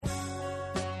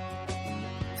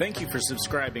Thank you for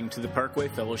subscribing to the Parkway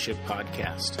Fellowship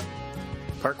podcast.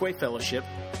 Parkway Fellowship,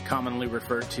 commonly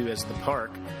referred to as The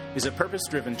Park, is a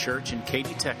purpose-driven church in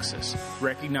Katy, Texas,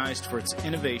 recognized for its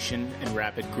innovation and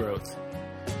rapid growth.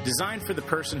 Designed for the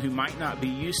person who might not be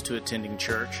used to attending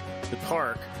church, The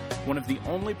Park, one of the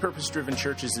only purpose-driven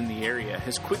churches in the area,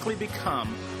 has quickly become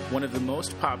one of the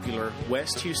most popular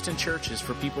West Houston churches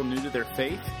for people new to their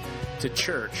faith, to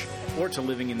church, or to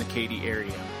living in the Katy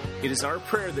area. It is our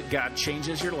prayer that God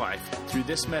changes your life through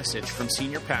this message from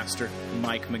Senior Pastor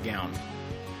Mike McGowan.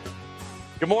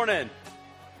 Good morning.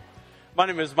 My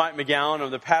name is Mike McGowan.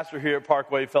 I'm the pastor here at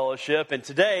Parkway Fellowship, and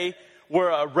today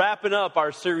we're wrapping up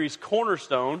our series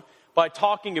Cornerstone by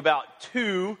talking about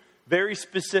two very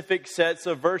specific sets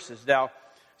of verses. Now,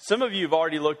 some of you have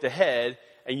already looked ahead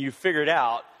and you figured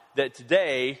out that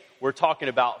today we're talking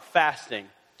about fasting,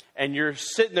 and you're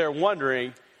sitting there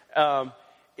wondering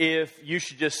if you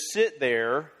should just sit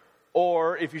there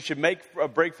or if you should make a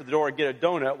break for the door and get a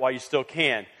donut while you still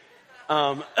can.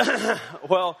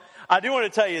 Well, I do want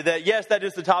to tell you that, yes, that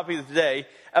is the topic of today.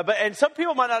 And some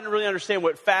people might not really understand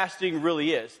what fasting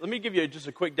really is. Let me give you just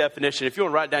a quick definition. If you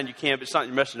want to write it down, you can, but it's not in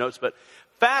your message notes. But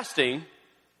fasting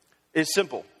is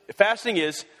simple. Fasting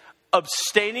is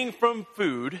abstaining from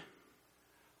food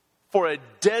for a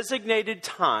designated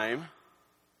time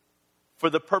for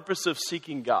the purpose of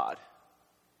seeking God.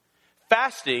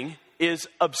 Fasting is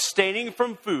abstaining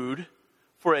from food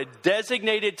for a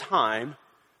designated time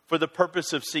for the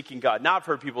purpose of seeking God. Now, I've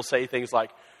heard people say things like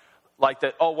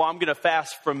that, oh, well, I'm going to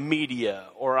fast from media,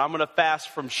 or I'm going to fast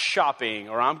from shopping,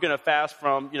 or I'm going to fast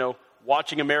from,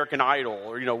 watching American Idol,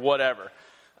 or, whatever.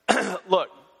 Look,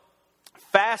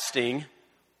 fasting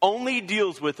only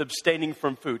deals with abstaining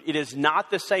from food. It is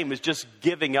not the same as just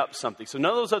giving up something. So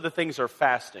none of those other things are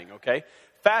fasting, okay?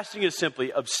 Fasting is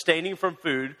simply abstaining from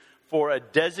food for a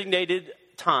designated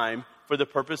time for the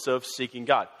purpose of seeking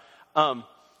God. Now,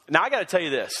 I got to tell you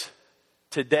this.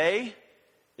 Today,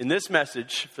 in this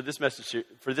message, for this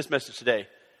message today,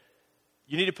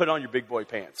 you need to put on your big boy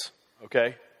pants,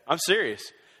 okay? I'm serious.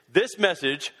 This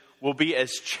message will be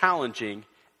as challenging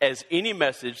as any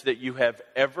message that you have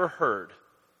ever heard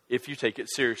if you take it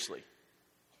seriously.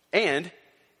 And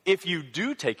if you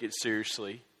do take it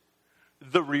seriously,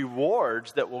 the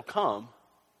rewards that will come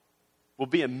will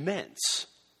be immense.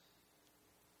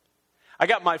 I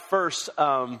got my first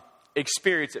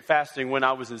experience at fasting when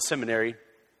I was in seminary.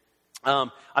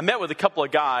 I met with a couple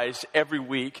of guys every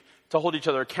week to hold each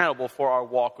other accountable for our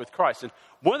walk with Christ. And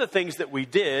one of the things that we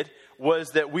did was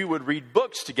that we would read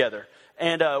books together.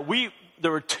 And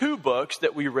there were two books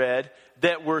that we read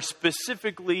that were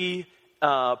specifically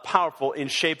powerful in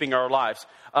shaping our lives.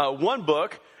 One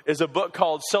book is a book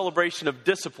called Celebration of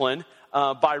Discipline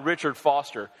by Richard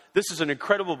Foster. This is an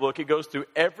incredible book. It goes through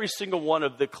every single one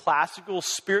of the classical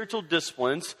spiritual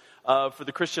disciplines for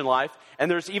the Christian life. And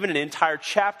there's even an entire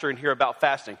chapter in here about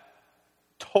fasting.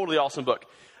 Totally awesome book.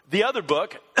 The other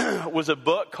book was a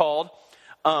book called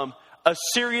A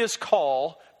Serious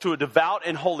Call to a Devout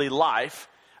and Holy Life,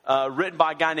 written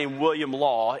by a guy named William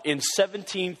Law in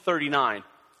 1739.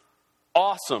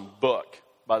 Awesome book,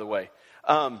 by the way.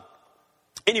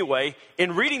 Anyway,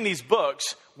 in reading these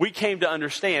books, we came to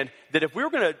understand that if we were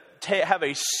going to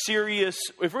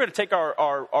if we're going to take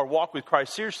our walk with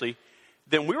Christ seriously,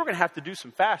 then we were going to have to do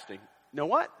some fasting. You know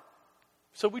what?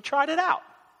 So we tried it out.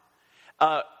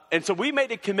 And so we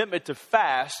made a commitment to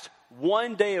fast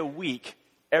one day a week,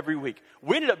 every week.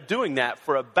 We ended up doing that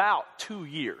for about 2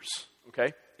 years,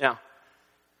 okay? Now,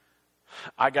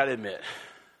 I got to admit,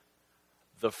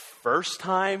 the first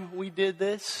time we did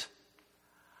this,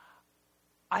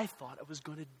 I thought I was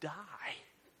going to die.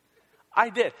 I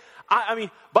did. I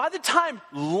mean, by the time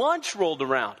lunch rolled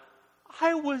around,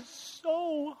 I was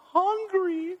so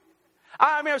hungry.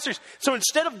 I was serious. So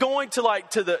instead of going to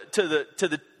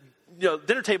the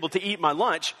dinner table to eat my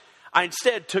lunch, I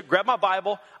instead grabbed my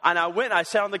Bible and I went and I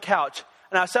sat on the couch.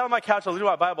 And I sat on my couch and I looked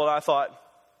at my Bible and I thought,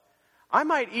 I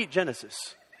might eat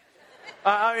Genesis.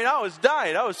 I was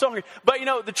dying. I was so hungry. But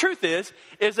the truth is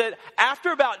that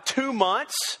after about 2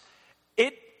 months,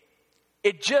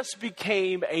 it just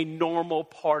became a normal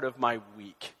part of my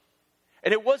week.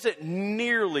 And it wasn't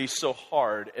nearly so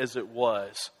hard as it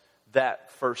was that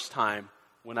first time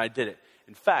when I did it.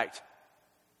 In fact,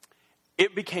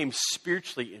 it became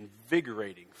spiritually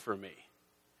invigorating for me.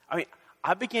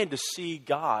 I began to see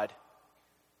God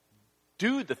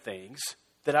do the things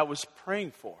that I was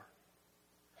praying for.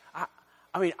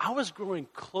 I was growing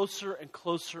closer and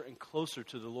closer and closer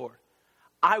to the Lord.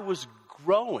 I was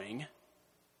growing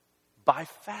by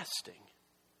fasting.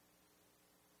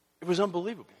 It was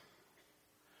unbelievable.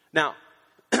 Now,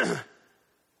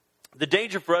 The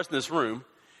danger for us in this room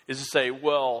is to say,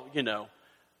 well,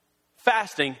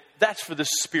 fasting, that's for the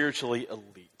spiritually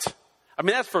elite. I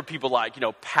mean, that's for people like,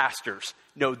 pastors,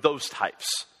 those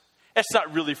types. That's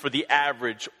not really for the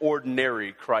average,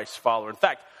 ordinary Christ follower. In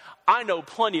fact, I know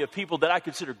plenty of people that I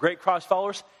consider great Christ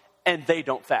followers, and they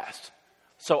don't fast.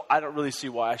 So I don't really see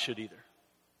why I should either.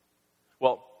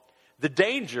 Well, the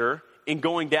danger in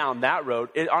going down that road,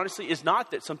 it honestly is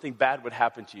not that something bad would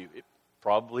happen to you. It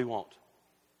probably won't.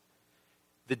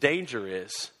 The danger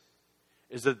is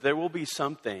that there will be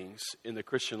some things in the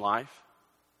Christian life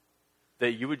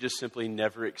that you would just simply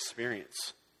never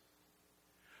experience.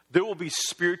 There will be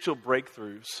spiritual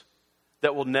breakthroughs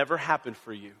that will never happen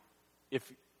for you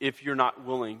if you're not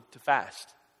willing to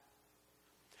fast.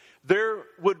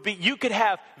 You could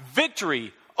have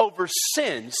victory over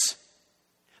sins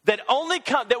that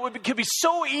could be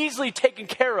so easily taken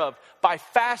care of by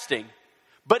fasting.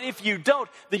 But if you don't,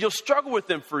 then you'll struggle with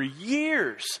them for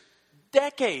years,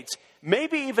 decades,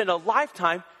 maybe even a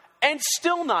lifetime, and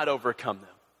still not overcome them.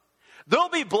 There'll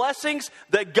be blessings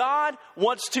that God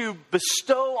wants to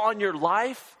bestow on your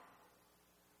life,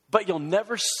 but you'll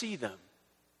never see them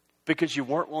because you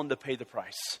weren't willing to pay the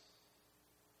price.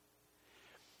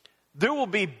 There will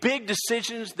be big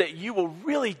decisions that you will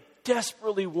really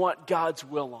desperately want God's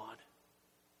will on,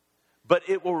 but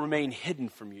it will remain hidden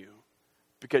from you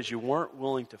because you weren't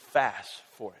willing to fast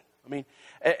for it. I mean,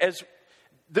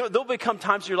 there'll become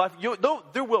times in your life,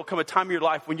 there will come a time in your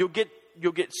life when you'll get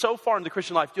so far in the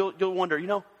Christian life, you'll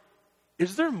wonder,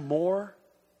 is there more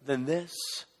than this?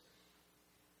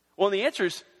 Well, the answer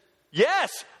is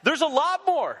yes, there's a lot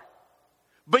more.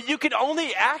 But you can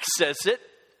only access it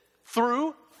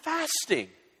through fasting.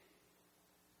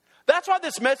 That's why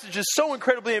this message is so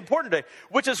incredibly important today,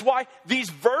 which is why these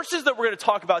verses that we're going to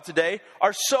talk about today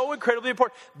are so incredibly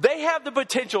important. They have the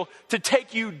potential to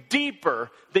take you deeper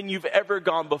than you've ever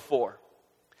gone before.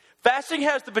 Fasting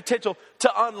has the potential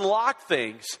to unlock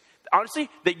things, honestly,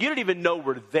 that you don't even know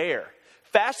were there.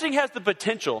 Fasting has the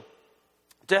potential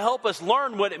to help us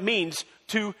learn what it means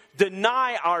to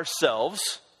deny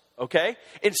ourselves, okay?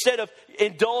 Instead of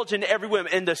indulge in every whim,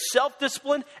 and the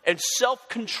self-discipline and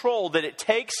self-control that it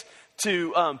takes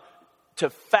to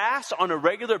fast on a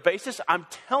regular basis, I'm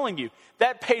telling you,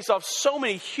 that pays off so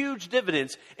many huge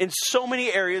dividends in so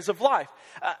many areas of life.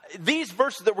 These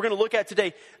verses that we're going to look at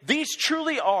today, these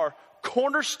truly are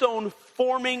cornerstone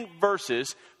forming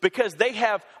verses because they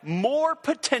have more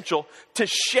potential to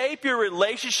shape your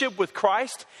relationship with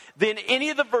Christ than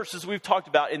any of the verses we've talked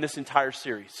about in this entire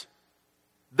series.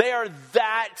 They are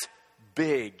that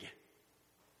big.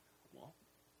 Well,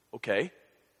 okay,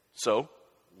 so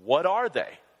what are they?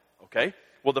 Okay,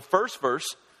 well, the first verse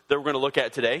that we're going to look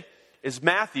at today is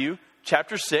Matthew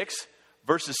chapter 6,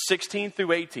 verses 16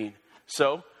 through 18.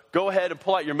 So go ahead and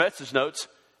pull out your message notes,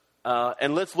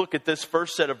 and let's look at this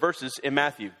first set of verses in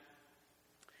Matthew.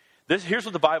 Here's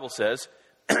what the Bible says.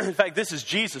 In fact, this is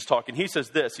Jesus talking. He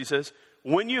says this. He says,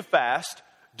 "When you fast,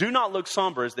 do not look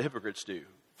somber as the hypocrites do,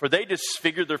 for they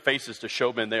disfigure their faces to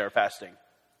show men they are fasting.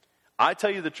 I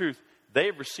tell you the truth, they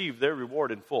have received their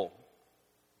reward in full.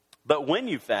 But when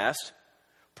you fast,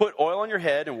 put oil on your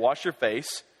head and wash your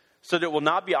face, so that it will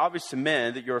not be obvious to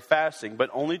men that you are fasting, but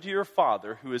only to your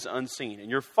Father who is unseen. And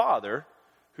your Father,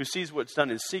 who sees what's done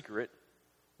in secret,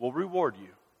 will reward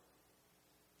you."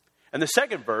 And the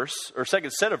second verse, or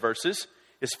second set of verses,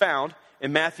 is found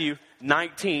in Matthew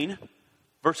 19,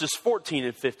 verses 14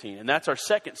 and 15. And that's our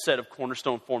second set of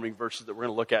cornerstone forming verses that we're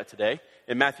going to look at today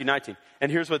in Matthew 19.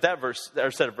 And here's what that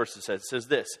set of verses says. It says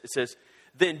this. It says,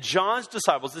 "Then John's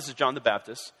disciples," this is John the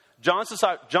Baptist, John's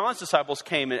disciples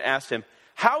came and asked him,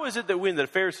 "How is it that we and the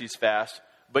Pharisees fast,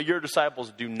 but your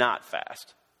disciples do not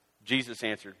fast?" Jesus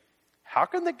answered, "How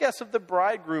can the guests of the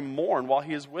bridegroom mourn while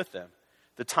he is with them?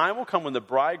 The time will come when the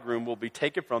bridegroom will be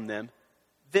taken from them,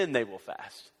 then they will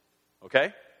fast."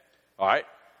 Okay? All right?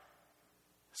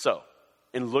 So,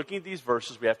 in looking at these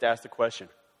verses, we have to ask the question,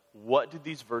 what do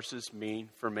these verses mean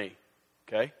for me?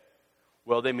 Okay?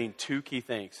 Well, they mean two key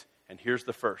things. And here's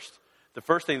the first. The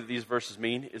first thing that these verses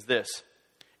mean is this,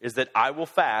 is that I will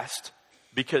fast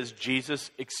because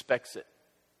Jesus expects it.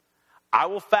 I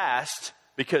will fast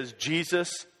because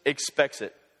Jesus expects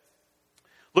it.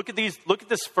 Look at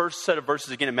this first set of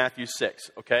verses again in Matthew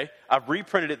 6, okay? I've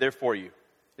reprinted it there for you.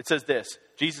 It says this.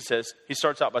 Jesus says, he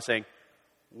starts out by saying,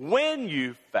 "When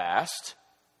you fast,"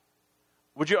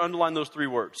 would you underline those three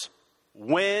words?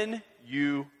 When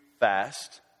you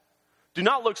fast, "do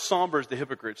not look somber as the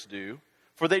hypocrites do,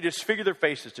 for they disfigure their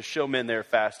faces to show men they are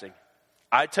fasting.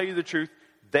 I tell you the truth,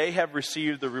 they have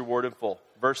received the reward in full."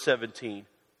 Verse 17,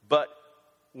 "But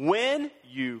when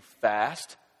you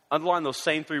fast, Underline those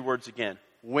same 3 words again.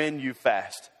 When you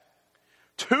fast.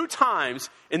 2 times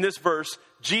in this verse,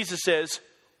 Jesus says,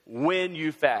 when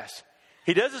you fast.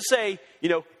 He doesn't say,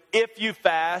 if you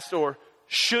fast, or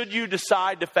should you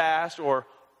decide to fast, or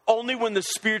only when the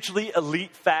spiritually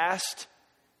elite fast.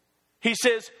 He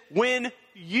says, when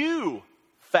you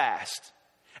fast.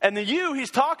 And the you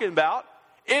he's talking about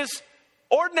is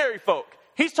ordinary folk.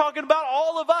 He's talking about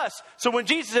all of us. So when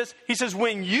Jesus says, he says,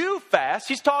 when you fast,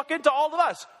 he's talking to all of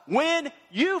us. When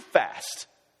you fast.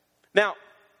 Now,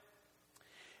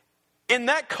 in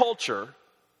that culture,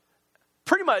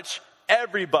 pretty much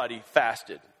everybody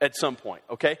fasted at some point,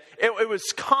 okay? It was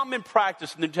common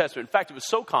practice in the New Testament. In fact, it was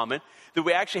so common that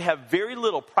we actually have very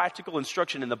little practical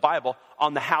instruction in the Bible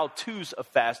on the how-tos of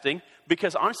fasting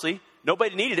because, honestly,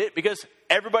 nobody needed it because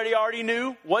everybody already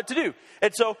knew what to do.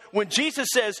 And so when Jesus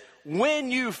says,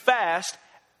 when you fast,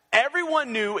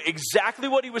 everyone knew exactly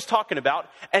what he was talking about,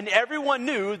 and everyone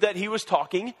knew that he was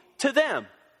talking to them.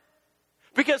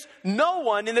 Because no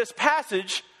one in this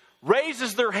passage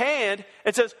raises their hand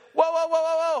and says, whoa,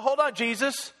 hold on,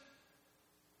 Jesus.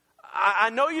 I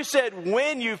know you said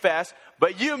when you fast,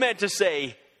 but you meant to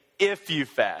say if you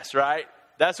fast, right?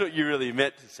 That's what you really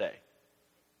meant to say.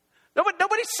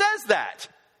 Nobody says that.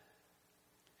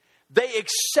 They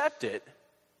accept it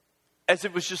as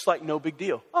it was just like no big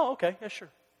deal. Oh, okay, yeah, sure.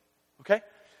 Okay?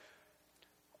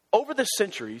 Over the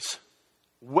centuries,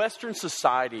 Western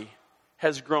society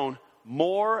has grown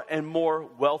more and more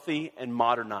wealthy and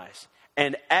modernized.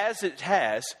 And as it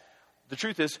has, the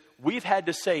truth is, we've had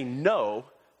to say no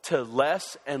to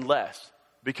less and less.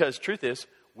 Because truth is,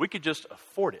 we could just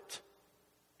afford it.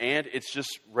 And it's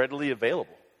just readily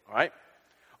available. All right?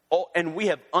 Oh, and we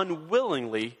have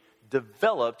unwillingly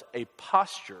developed a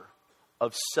posture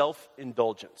of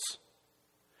self-indulgence.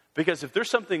 Because if there's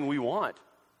something we want,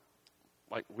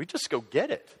 like we just go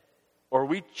get it. Or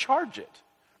we charge it.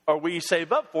 Or we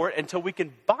save up for it until we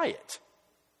can buy it.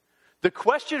 The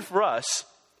question for us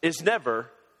is never,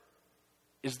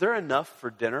 is there enough for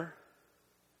dinner?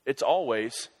 It's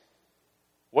always,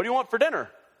 what do you want for dinner?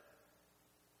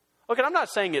 Okay, I'm not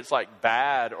saying it's like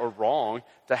bad or wrong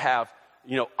to have,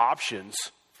 options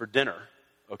for dinner,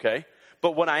 okay?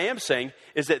 But what I am saying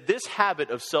is that this habit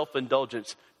of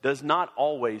self-indulgence does not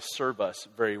always serve us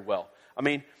very well. I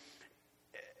mean,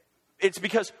 it's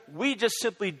because we just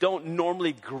simply don't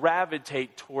normally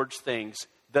gravitate towards things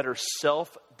that are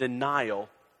self-denial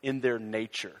in their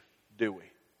nature, do we?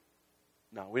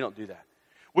 No, we don't do that.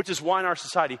 Which is why in our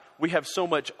society we have so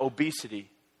much obesity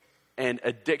and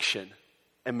addiction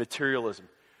and materialism.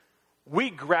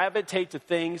 We gravitate to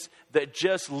things that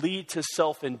just lead to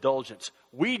self-indulgence.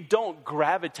 We don't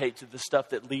gravitate to the stuff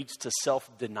that leads to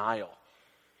self-denial.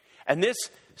 And this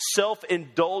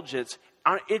self-indulgence,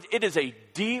 it is a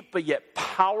deep but yet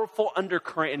powerful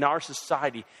undercurrent in our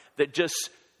society that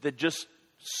just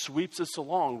sweeps us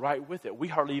along right with it. We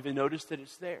hardly even notice that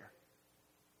it's there.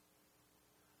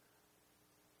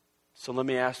 So let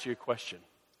me ask you a question.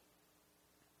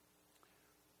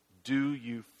 Do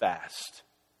you fast?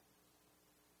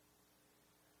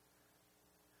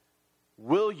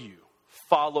 Will you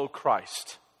follow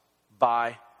Christ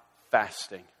by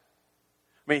fasting?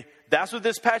 I mean, that's what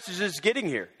this passage is getting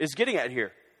at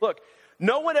here. Look,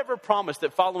 no one ever promised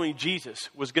that following Jesus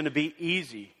was going to be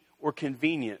easy or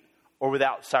convenient or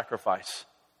without sacrifice.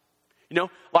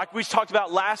 Like we talked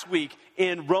about last week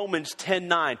in Romans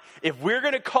 10:9. If we're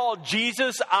going to call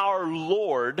Jesus our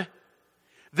Lord,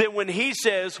 then when he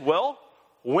says, well,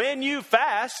 when you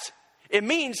fast, it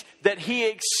means that he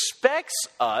expects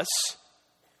us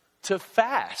to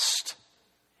fast.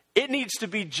 It needs to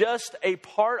be just a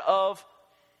part of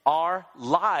our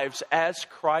lives as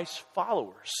Christ's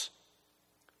followers.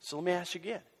 So let me ask you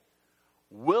again.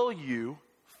 Will you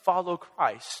follow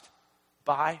Christ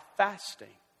by fasting?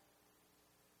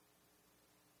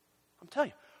 I'm telling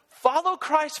you, follow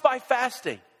Christ by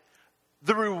fasting.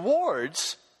 The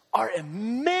rewards are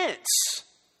immense.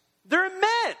 They're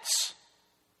immense.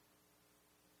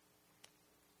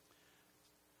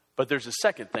 But there's a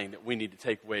second thing that we need to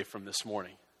take away from this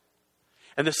morning.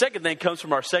 And the second thing comes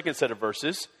from our second set of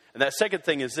verses. And that second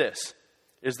thing is this,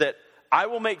 is that I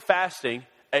will make fasting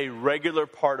a regular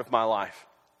part of my life.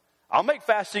 I'll make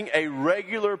fasting a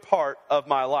regular part of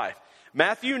my life.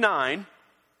 Matthew 9,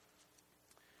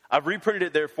 I've reprinted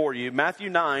it there for you. Matthew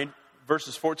 9,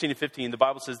 verses 14 and 15, the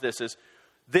Bible says this,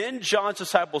 Then John's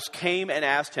disciples came and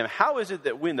asked him, how is it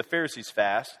that we and the Pharisees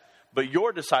fast, but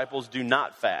your disciples do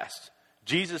not fast?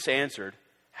 Jesus answered,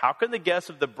 how can the guests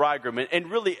of the bridegroom, and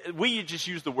really, we just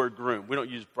use the word groom. We don't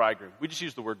use bridegroom. We just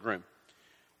use the word groom.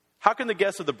 How can the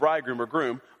guests of the bridegroom or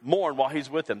groom mourn while he's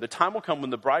with them? The time will come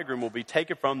when the bridegroom will be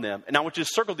taken from them. And I want you to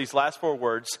circle these last 4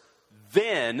 words.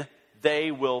 Then they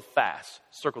will fast.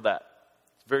 Circle that.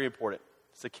 It's very important.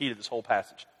 It's the key to this whole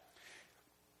passage.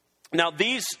 Now,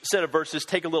 these set of verses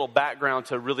take a little background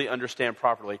to really understand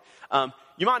properly.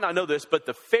 You might not know this, but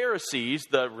the Pharisees,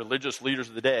 the religious leaders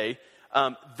of the day,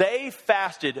 they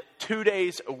fasted 2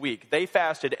 days a week. They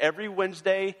fasted every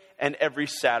Wednesday and every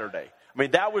Saturday. I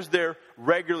mean, that was their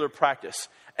regular practice.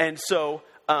 And so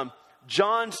the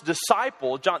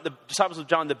disciples of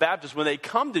John the Baptist, when they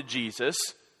come to Jesus,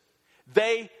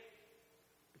 we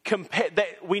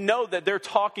know that they're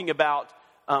talking about,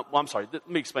 let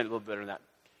me explain it a little bit better than that.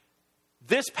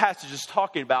 This passage is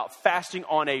talking about fasting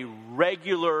on a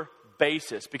regular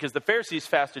basis because the Pharisees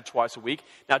fasted twice a week.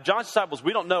 Now, John's disciples,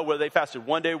 we don't know whether they fasted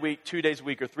 1 day a week, 2 days a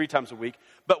week, or 3 times a week,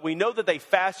 but we know that they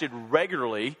fasted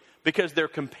regularly because they're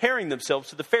comparing themselves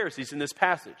to the Pharisees in this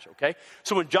passage, okay?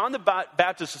 So when John the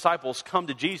Baptist's disciples come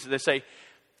to Jesus, they say,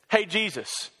 hey,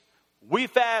 Jesus, we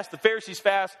fast, the Pharisees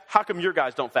fast, how come your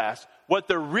guys don't fast? What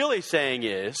they're really saying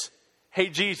is, hey,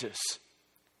 Jesus,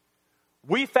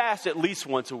 we fast at least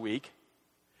once a week.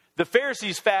 The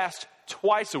Pharisees fast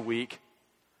twice a week.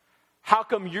 How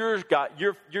come your guys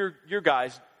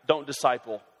don't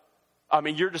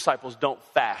your disciples don't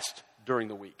fast during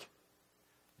the week?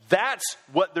 That's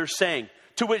what they're saying.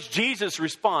 To which Jesus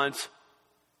responds,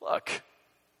 look,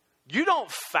 you don't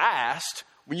fast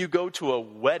when you go to a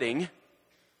wedding,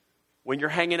 when you're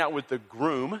hanging out with the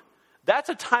groom. That's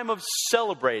a time of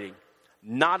celebrating,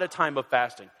 not a time of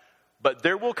fasting. But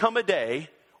there will come a day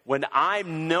when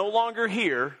I'm no longer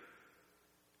here,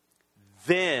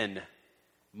 then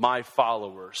my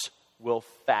followers will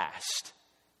fast.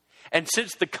 And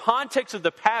since the context of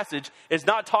the passage is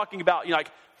not talking about,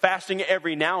 fasting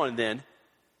every now and then,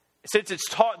 since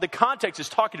the context is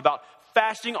talking about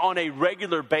fasting on a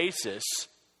regular basis,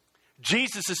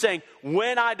 Jesus is saying,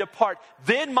 when I depart,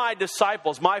 then my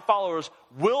disciples, my followers,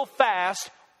 will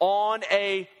fast on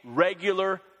a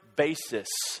regular basis.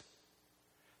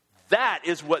 That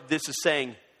is what this is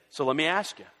saying. So let me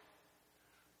ask you,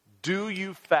 do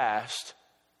you fast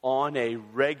on a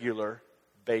regular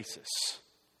basis?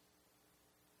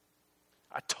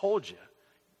 I told you,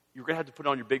 you're going to have to put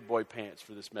on your big boy pants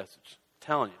for this message. I'm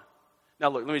telling you. Now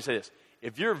look, let me say this.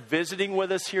 If you're visiting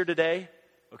with us here today,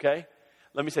 okay,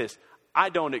 let me say this. I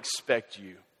don't expect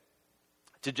you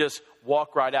to just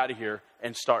walk right out of here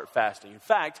and start fasting. In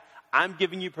fact, I'm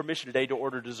giving you permission today to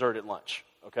order dessert at lunch,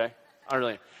 okay? I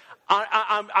really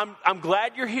am. I'm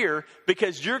glad you're here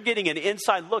because you're getting an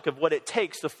inside look of what it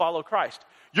takes to follow Christ.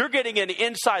 You're getting an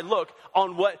inside look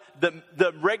on what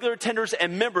the regular attenders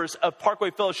and members of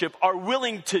Parkway Fellowship are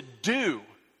willing to do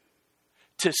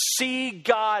to see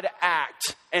God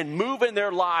act and move in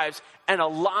their lives and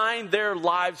align their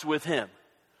lives with Him.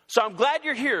 So I'm glad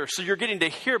you're here, so you're getting to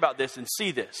hear about this and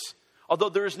see this. Although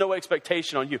there is no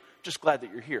expectation on you, just glad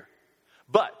that you're here.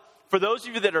 But for those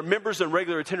of you that are members and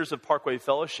regular attenders of Parkway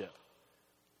Fellowship,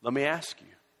 let me ask you,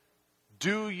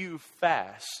 do you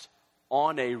fast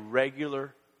on a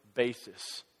regular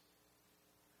basis?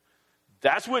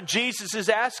 That's what Jesus is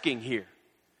asking here.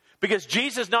 Because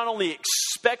Jesus not only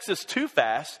expects us to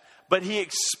fast, but He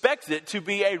expects it to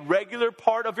be a regular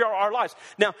part of our lives.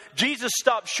 Now, Jesus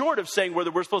stopped short of saying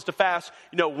whether we're supposed to fast,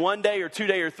 1 day or 2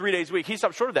 days or 3 days a week. He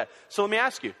stopped short of that. So let me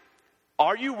ask you,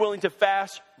 are you willing to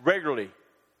fast regularly?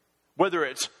 Whether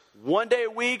it's 1 day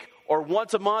a week or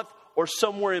once a month or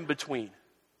somewhere in between.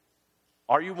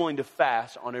 Are you willing to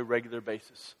fast on a regular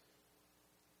basis?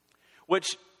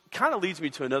 Which kind of leads me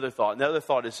to another thought. Another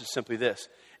thought is just simply this,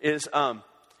 is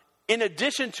in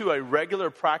addition to a regular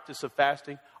practice of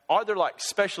fasting, are there like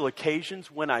special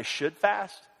occasions when I should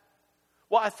fast?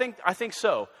 Well, I think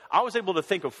so. I was able to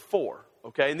think of 4,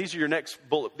 okay? And these are your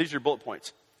bullet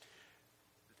points.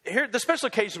 Here, the special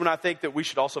occasions when I think that we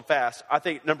should also fast, I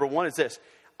think number 1 is this.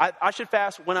 I should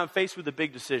fast when I'm faced with a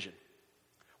big decision.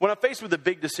 When I'm faced with a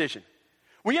big decision.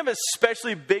 When you have a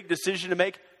especially big decision to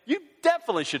make, you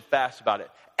definitely should fast about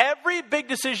it. Every big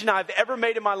decision I've ever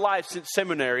made in my life since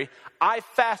seminary, I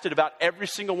fasted about every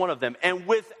single one of them. And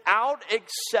without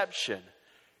exception,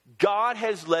 God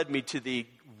has led me to the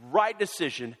right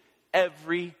decision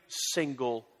every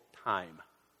single time.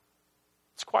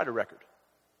 It's quite a record.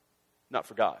 Not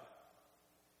for God.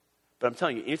 But I'm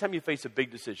telling you, anytime you face a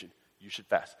big decision, you should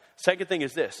fast. Second thing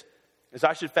is this, is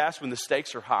I should fast when the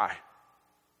stakes are high.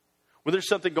 When there's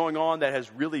something going on that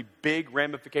has really big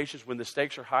ramifications, when the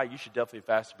stakes are high, you should definitely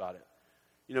fast about it.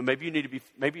 Maybe you need to be,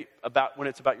 about when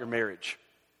it's about your marriage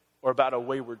or about a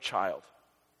wayward child.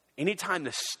 Anytime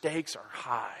the stakes are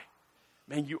high,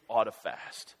 man, you ought to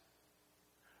fast.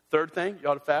 Third thing, you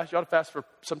ought to fast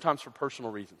sometimes for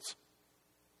personal reasons.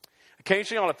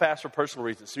 Occasionally, you ought to fast for personal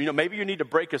reasons. So, maybe you need to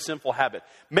break a sinful habit.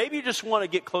 Maybe you just want to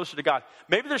get closer to God.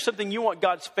 Maybe there's something you want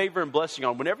God's favor and blessing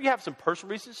on. Whenever you have some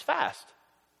personal reasons, fast.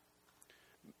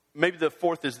 Maybe the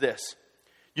fourth is this.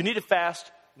 You need to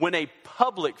fast when a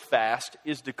public fast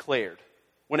is declared.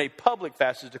 When a public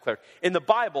fast is declared. In the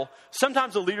Bible,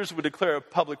 sometimes the leaders would declare a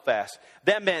public fast.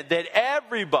 That meant that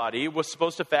everybody was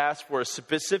supposed to fast for a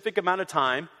specific amount of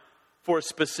time for a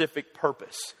specific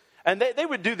purpose. And they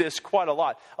would do this quite a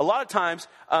lot. A lot of times,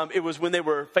 it was when they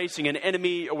were facing an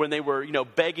enemy or when they were,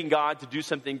 begging God to do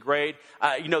something great.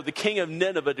 The king of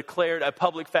Nineveh declared a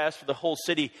public fast for the whole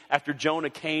city after Jonah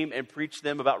came and preached to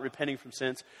them about repenting from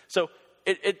sins. So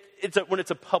when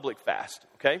it's a public fast,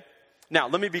 okay? Now,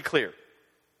 let me be clear.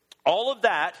 All of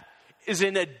that is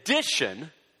in addition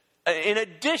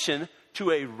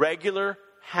to a regular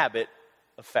habit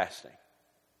of fasting,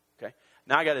 okay?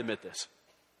 Now, I got to admit this.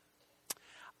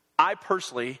 I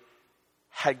personally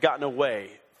had gotten away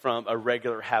from a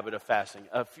regular habit of fasting.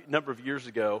 A number of years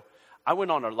ago, I went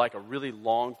on a really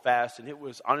long fast, and it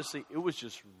was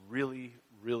just really,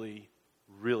 really,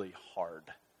 really hard.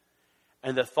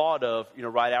 And the thought of,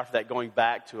 right after that, going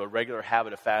back to a regular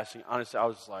habit of fasting, honestly, I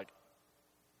was like,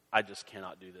 I just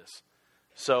cannot do this.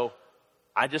 So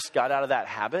I just got out of that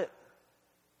habit,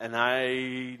 and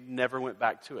I never went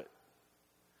back to it.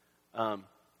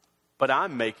 But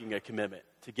I'm making a commitment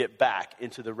to get back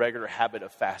into the regular habit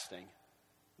of fasting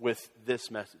with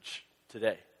this message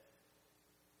today.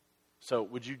 So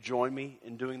would you join me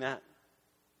in doing that?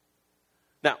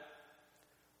 Now,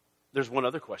 there's one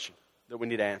other question that we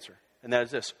need to answer, and that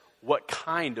is this. What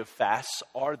kind of fasts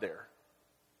are there?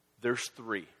 There's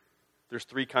three. There's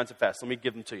three kinds of fasts. Let me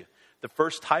give them to you. The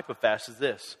first type of fast is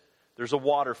this. There's a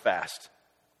water fast.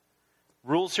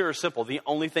 Rules here are simple. The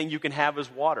only thing you can have is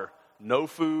water. No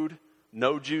food,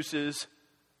 no juices,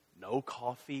 no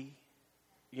coffee,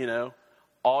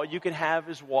 all you can have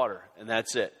is water, and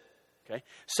that's it, okay?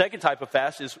 Second type of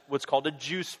fast is what's called a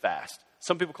juice fast.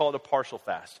 Some people call it a partial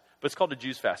fast, but it's called a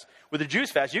juice fast. With a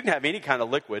juice fast, you can have any kind of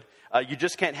liquid. You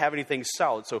just can't have anything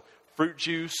solid. So fruit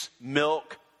juice,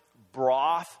 milk,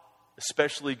 broth,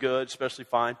 especially good, especially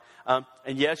fine. And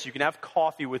yes, you can have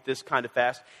coffee with this kind of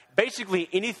fast. Basically,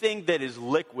 anything that is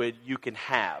liquid you can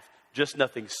have. Just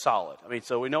nothing solid.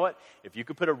 So we know what? If you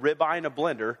could put a ribeye in a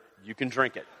blender, you can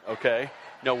drink it, okay?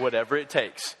 Whatever it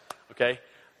takes, okay?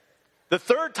 The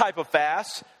third type of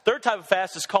fast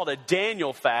is called a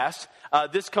Daniel fast.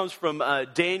 This comes from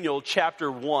Daniel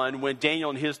chapter 1, when Daniel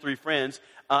and his three friends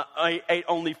ate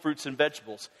only fruits and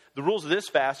vegetables. The rules of this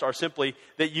fast are simply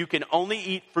that you can only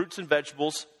eat fruits and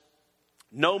vegetables,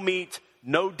 no meat,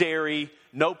 no dairy,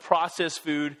 no processed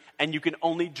food, and you can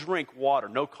only drink water,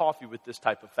 no coffee with this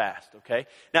type of fast, okay?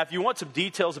 Now, if you want some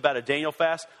details about a Daniel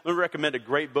fast, let me recommend a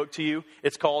great book to you.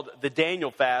 It's called The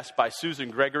Daniel Fast by Susan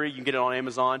Gregory. You can get it on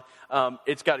Amazon.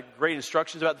 It's got great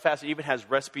instructions about the fast. It even has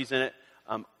recipes in it.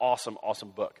 Awesome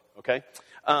book, okay?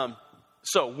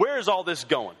 So where is all this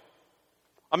going?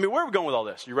 Where are we going with all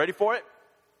this? You ready for it?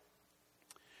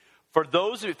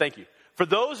 Thank you. For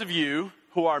those of you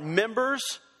who are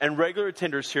members and regular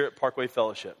attenders here at Parkway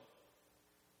Fellowship,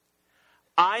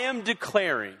 I am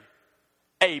declaring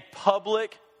a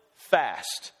public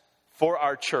fast for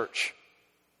our church.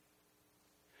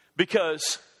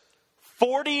 Because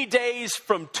 40 days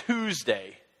from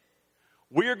Tuesday,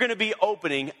 we're going to be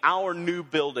opening our new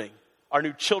building, our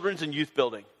new children's and youth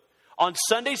building. On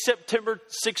Sunday, September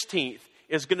 16th,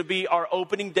 is going to be our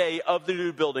opening day of the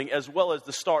new building, as well as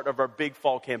the start of our big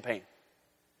fall campaign.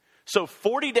 So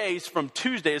 40 days from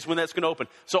Tuesday is when that's going to open.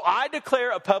 So I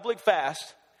declare a public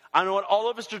fast. I want all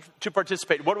of us to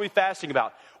participate. What are we fasting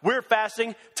about? We're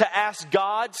fasting to ask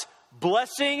God's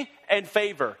blessing and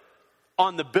favor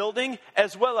on the building,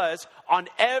 as well as on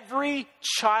every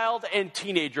child and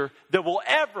teenager that will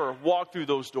ever walk through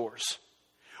those doors.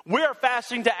 We are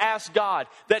fasting to ask God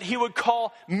that He would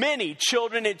call many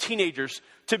children and teenagers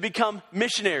to become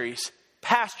missionaries,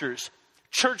 pastors,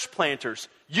 church planters,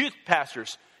 youth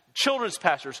pastors, children's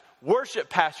pastors, worship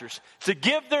pastors, to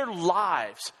give their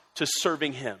lives to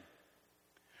serving Him.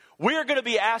 We are going to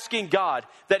be asking God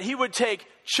that He would take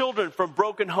children from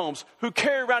broken homes who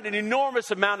carry around an enormous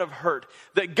amount of hurt,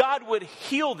 that God would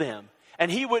heal them and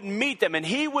He would meet them and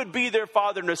He would be their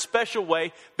father in a special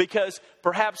way, because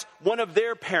perhaps one of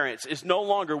their parents is no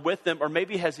longer with them, or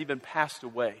maybe has even passed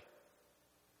away.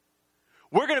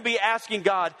 We're going to be asking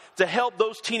God to help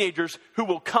those teenagers who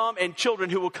will come and children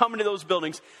who will come into those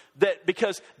buildings,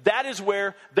 because that is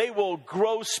where they will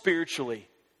grow spiritually.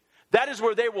 That is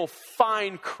where they will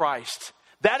find Christ.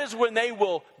 That is when they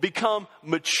will become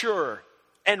mature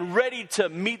and ready to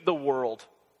meet the world.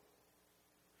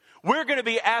 We're going to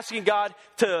be asking God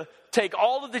to take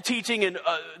all of the teaching and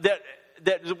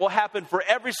that will happen for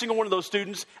every single one of those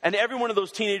students and every one of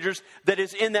those teenagers that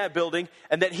is in that building,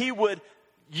 and that he would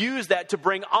use that to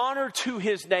bring honor to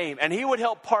his name, and he would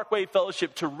help Parkway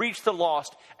Fellowship to reach the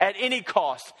lost at any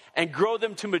cost and grow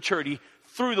them to maturity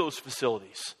through those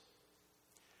facilities.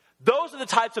 Those are the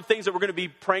types of things that we're going to be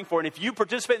praying for. And if you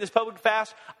participate in this public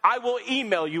fast, I will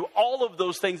email you all of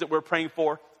those things that we're praying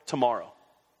for tomorrow.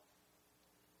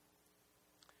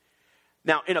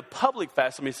 Now, in a public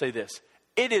fast, let me say this.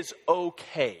 It is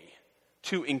okay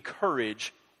to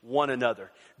encourage one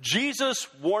another. Jesus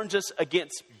warns us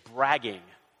against bragging,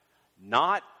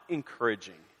 not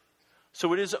encouraging.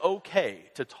 So it is okay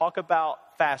to talk about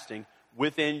fasting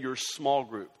within your small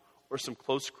group or some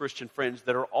close Christian friends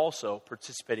that are also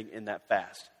participating in that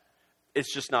fast.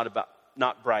 It's just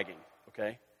not bragging,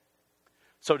 okay?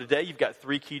 So today you've got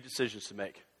 3 key decisions to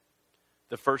make.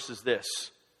 The first is this,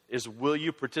 is will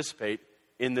you participate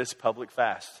in this public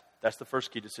fast? That's the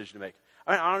first key decision to make.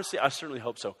 I mean, honestly, I certainly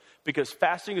hope so. Because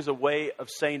fasting is a way of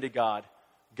saying to God,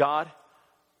 God,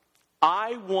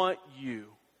 I want you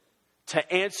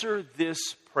to answer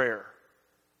this prayer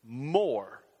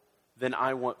more than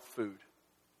I want food.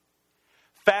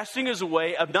 Fasting is a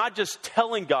way of not just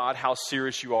telling God how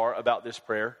serious you are about this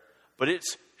prayer, but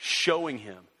it's showing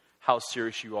him how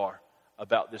serious you are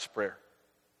about this prayer.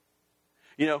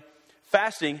 You know,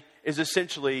 fasting is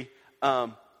essentially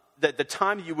that the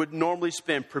time you would normally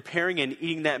spend preparing and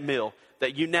eating that meal,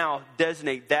 that you now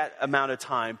designate that amount of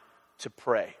time to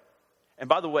pray. And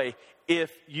by the way,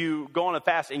 if you go on a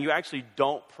fast and you actually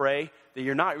don't pray, then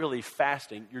you're not really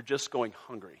fasting, you're just going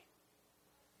hungry.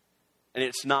 And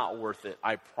it's not worth it,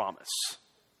 I promise.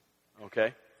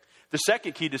 Okay? The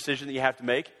second key decision that you have to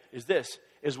make is this,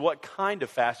 is what kind of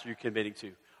fast are you committing to?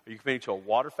 Are you committing to a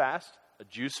water fast, a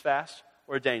juice fast,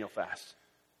 or a Daniel fast?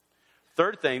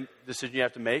 Third decision you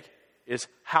have to make is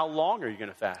how long are you going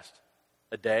to fast?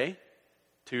 A day?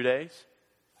 2 days?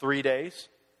 3 days?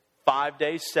 5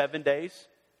 days? 7 days?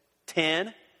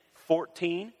 10?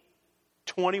 14?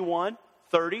 21?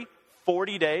 30?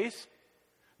 40 days?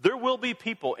 There will be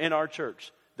people in our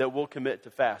church that will commit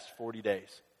to fast 40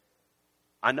 days.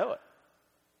 I know it.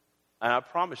 And I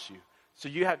promise you. So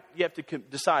you have to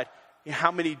decide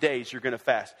how many days you're going to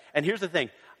fast. And here's the thing.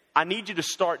 I need you to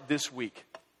start this week.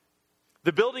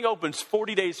 The building opens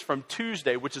 40 days from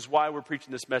Tuesday, which is why we're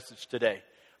preaching this message today.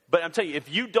 But I'm telling you,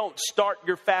 if you don't start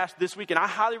your fast this week, and I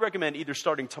highly recommend either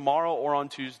starting tomorrow or on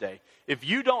Tuesday, if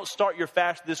you don't start your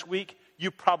fast this week, you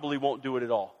probably won't do it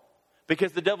at all.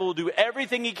 Because the devil will do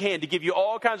everything he can to give you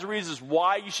all kinds of reasons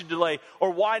why you should delay or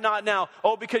why not now.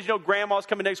 Oh, because, grandma's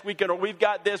coming next weekend, or we've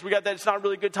got this, we got that. It's not a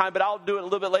really good time, but I'll do it a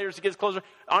little bit later as it gets closer.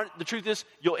 The truth is,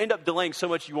 you'll end up delaying so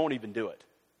much you won't even do it.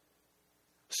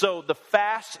 So the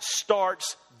fast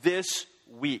starts this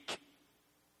week.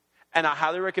 And I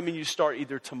highly recommend you start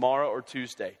either tomorrow or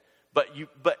Tuesday. But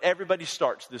everybody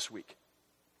starts this week.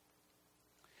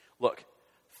 Look,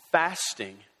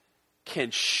 fasting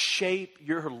can shape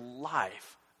your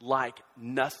life like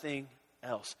nothing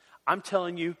else. I'm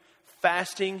telling you,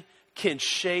 fasting can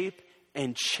shape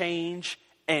and change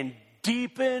and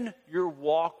deepen your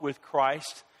walk with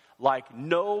Christ like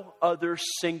no other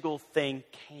single thing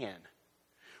can.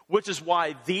 Which is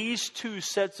why these 2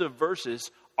 sets of verses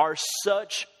are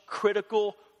such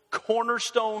critical,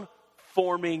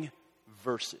 cornerstone-forming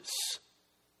verses.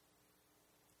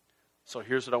 So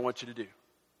here's what I want you to do.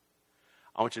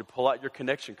 I want you to pull out your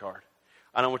connection card.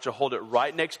 And I want you to hold it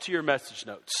right next to your message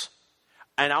notes.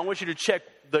 And I want you to check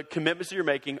the commitments that you're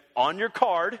making on your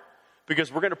card,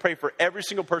 because we're going to pray for every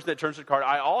single person that turns to the card.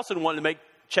 I also want to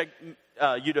check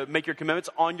you to make your commitments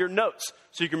on your notes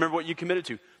so you can remember what you committed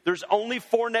to. There's only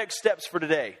 4 next steps for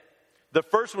today. The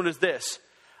first one is this.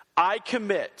 I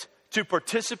commit to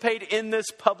participate in this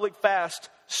public fast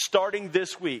starting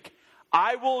this week.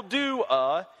 I will do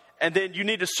and then you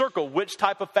need to circle which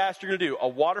type of fast you're going to do. A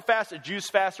water fast, a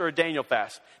juice fast, or a Daniel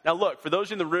fast. Now look, for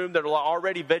those in the room that are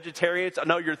already vegetarians, I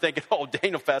know you're thinking, oh,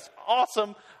 Daniel fast,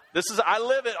 awesome. I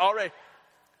live it already.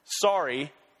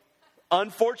 Sorry.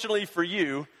 Unfortunately for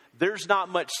you, there's not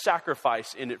much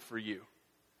sacrifice in it for you.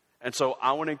 And so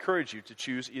I want to encourage you to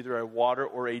choose either a water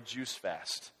or a juice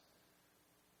fast.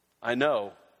 I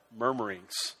know,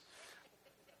 murmurings.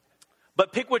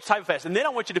 But pick which type of fast. And then I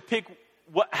want you to pick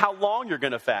how long you're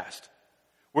going to fast.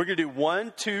 We're going to do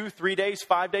 1, 2, 3 days,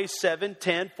 5 days, 7,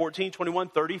 10, 14, 21,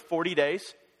 30, 40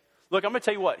 days. Look, I'm going to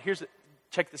tell you what.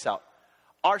 Check this out.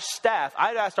 Our staff,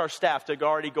 I'd asked our staff to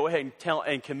already go ahead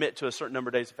and commit to a certain number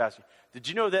of days of fasting. Did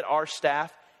you know that our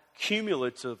staff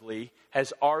cumulatively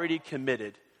has already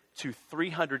committed to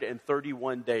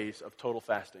 331 days of total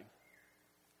fasting.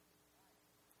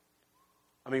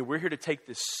 I mean, we're here to take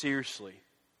this seriously.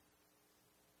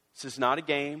 This is not a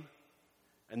game,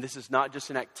 and this is not just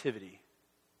an activity.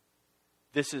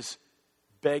 This is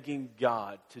begging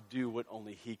God to do what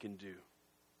only He can do.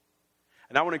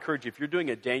 And I want to encourage you, if you're doing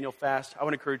a Daniel fast, I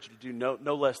want to encourage you to do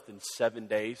no less than 7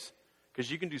 days,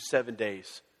 because you can do 7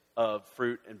 days of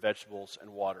fruit and vegetables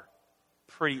and water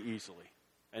pretty easily.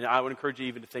 And I would encourage you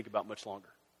even to think about much longer.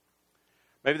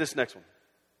 Maybe this next one.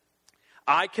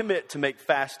 I commit to make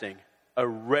fasting a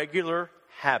regular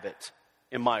habit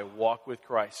in my walk with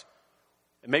Christ.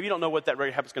 And maybe you don't know what that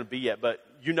regular habit is going to be yet, but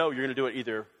you know you're going to do it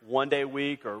either one day a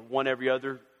week or one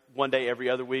day every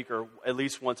other week, or at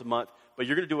least once a month. But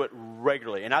you're going to do it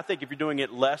regularly. And I think if you're doing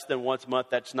it less than once a month,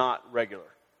 that's not regular.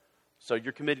 So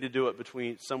you're committed to do it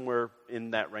between somewhere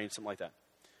in that range, something like that.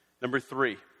 Number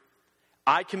 3,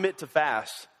 I commit to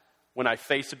fast when I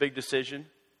face a big decision,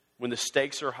 when the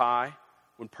stakes are high,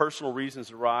 when personal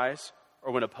reasons arise,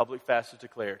 or when a public fast is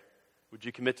declared. Would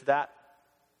you commit to that?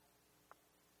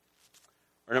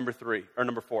 Or number 4,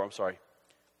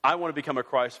 I want to become a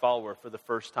Christ follower for the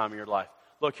first time in your life.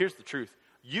 Look, here's the truth.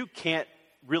 You can't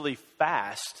really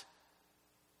fast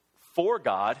for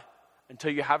God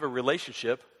until you have a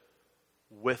relationship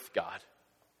with God.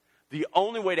 The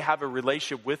only way to have a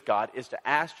relationship with God is to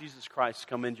ask Jesus Christ to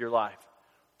come into your life,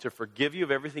 to forgive you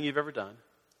of everything you've ever done,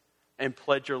 and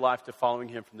pledge your life to following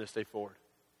Him from this day forward.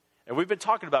 And we've been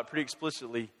talking about pretty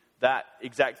explicitly that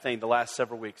exact thing the last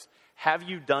several weeks. Have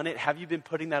you done it? Have you been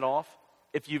putting that off?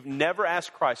 If you've never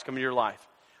asked Christ to come into your life,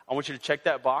 I want you to check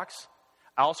that box.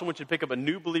 I also want you to pick up a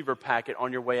new believer packet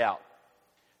on your way out.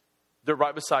 They're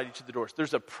right beside each of the doors.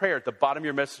 There's a prayer at the bottom of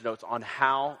your message notes on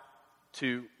how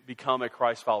to become a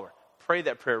Christ follower. Pray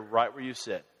that prayer right where you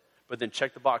sit. But then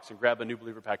check the box and grab a new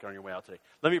believer packet on your way out today.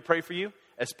 Let me pray for you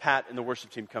as Pat and the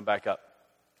worship team come back up.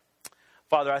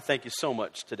 Father, I thank you so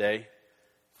much today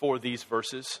for these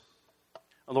verses.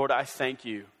 And Lord, I thank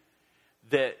you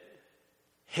that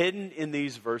hidden in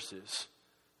these verses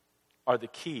are the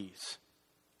keys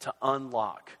to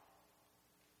unlock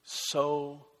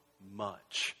so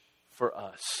much for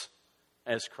us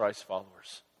as Christ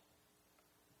followers.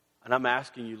 And I'm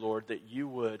asking you, Lord, that you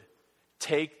would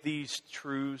take these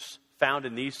truths found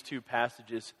in these 2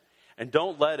 passages and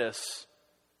don't let us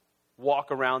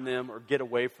walk around them or get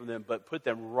away from them, but put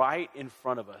them right in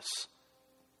front of us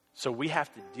so we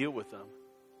have to deal with them.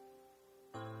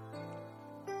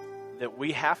 That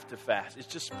we have to fast. It's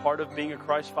just part of being a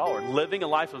Christ follower. Living a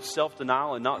life of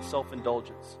self-denial and not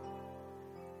self-indulgence.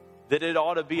 That it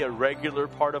ought to be a regular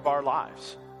part of our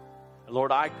lives. And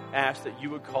Lord, I ask that you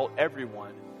would call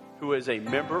everyone who is a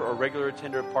member or regular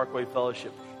attender of Parkway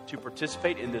Fellowship to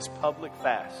participate in this public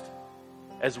fast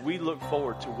as we look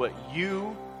forward to what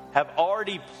you have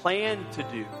already planned to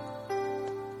do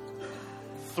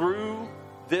through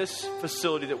this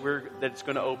facility that's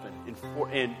going to open in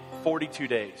 42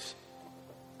 days.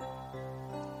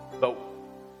 But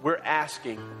we're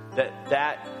asking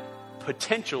that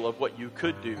potential of what you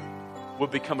could do would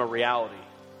become a reality.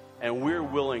 And we're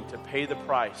willing to pay the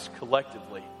price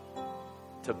collectively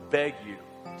to beg you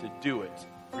to do it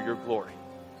for your glory.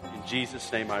 In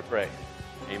Jesus' name I pray.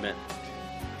 Amen.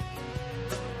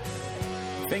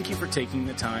 Thank you for taking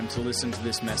the time to listen to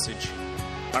this message.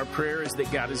 Our prayer is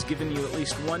that God has given you at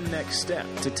least one next step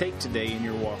to take today in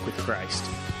your walk with Christ.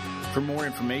 For more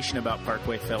information about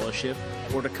Parkway Fellowship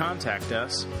or to contact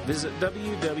us, visit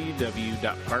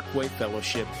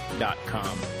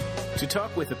www.parkwayfellowship.com. To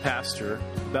talk with a pastor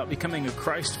about becoming a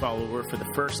Christ follower for the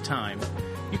first time,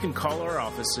 you can call our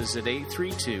offices at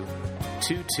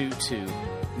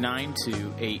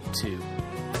 832-222-9282.